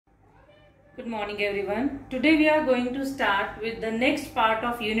Good morning everyone. Today we are going to start with the next part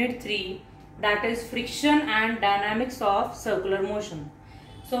of Unit 3, that is friction and dynamics of circular motion.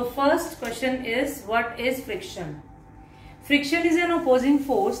 So first question is, what is friction? Friction is an opposing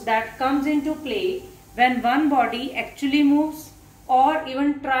force that comes into play when one body actually moves or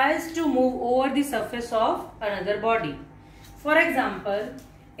even tries to move over the surface of another body. For example,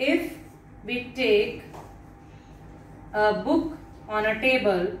 if we take a book on a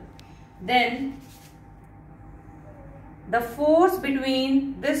table, then the force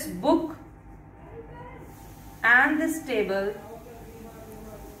between this book and this table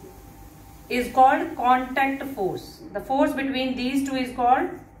is called contact force. The force between these two is called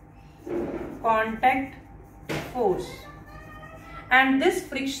contact force. And this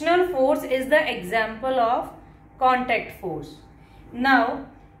frictional force is the example of contact force. Now,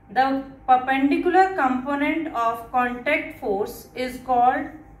 the perpendicular component of contact force is called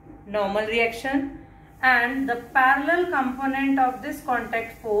normal reaction, and the parallel component of this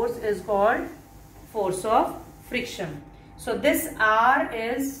contact force is called force of friction. So this R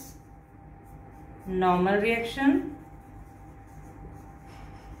is normal reaction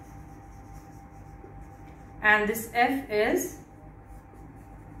and this F is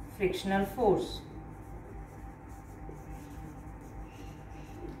frictional force.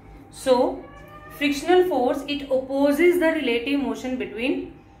 So frictional force, it opposes the relative motion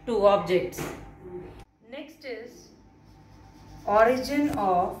between two objects. Next is origin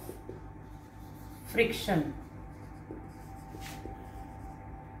of friction.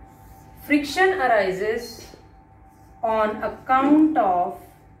 Friction arises on account of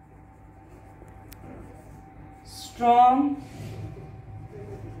strong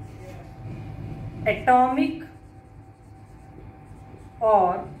atomic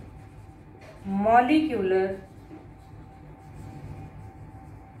or molecular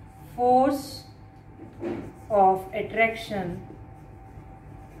force of attraction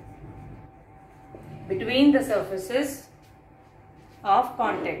between the surfaces of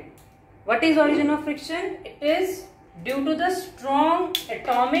contact. What is origin of friction? It is due to the strong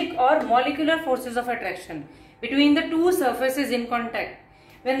atomic or molecular forces of attraction between the two surfaces in contact.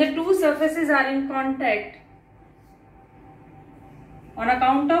 When the two surfaces are in contact, on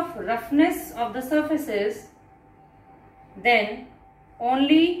account of roughness of the surfaces, then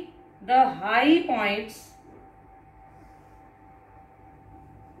only the high points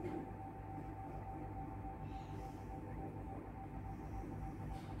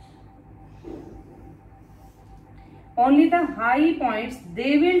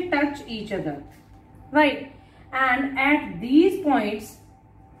they will touch each other, right? And at these points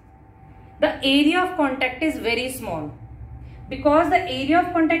the area of contact is very small. Because the area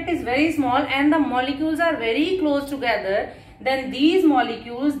of contact is very small and the molecules are very close together, then these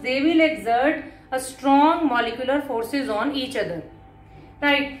molecules, they will exert a strong molecular forces on each other,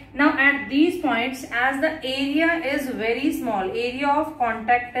 right? Now at these points, as the area is very small, area of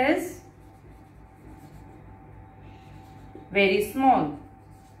contact is very small.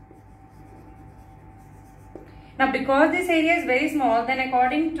 Now because this area is very small, then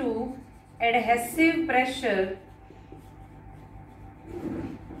according to adhesive pressure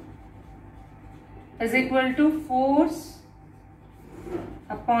is equal to force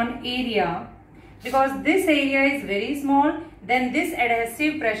upon area. Because this area is very small, then this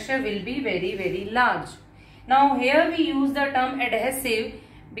adhesive pressure will be very large. Now here we use the term adhesive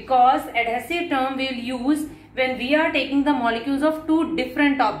because adhesive term we will use when we are taking the molecules of two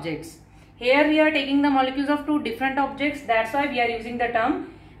different objects. Here we are taking the molecules of two different objects, that's why we are using the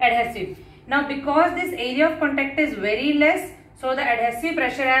term adhesive. Now because this area of contact is very less, so the adhesive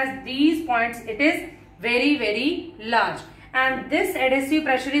pressure at these points, it is very large, and this adhesive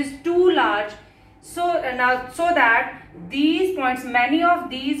pressure is too large, so that these points, many of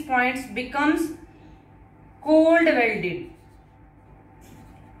these points becomes cold welded,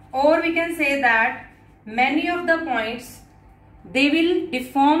 or we can say that many of the points, they will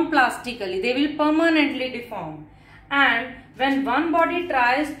deform plastically, they will permanently deform. And when one body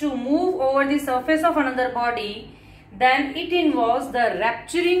tries to move over the surface of another body, then it involves the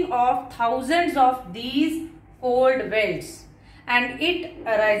rupturing of thousands of these cold welds, and it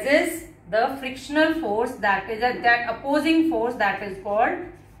arises the frictional force, that is that opposing force, that is called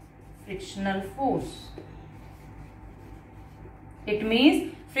frictional force. It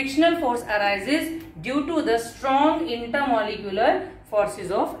means frictional force arises due to the strong intermolecular forces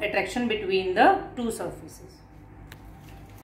of attraction between the two surfaces.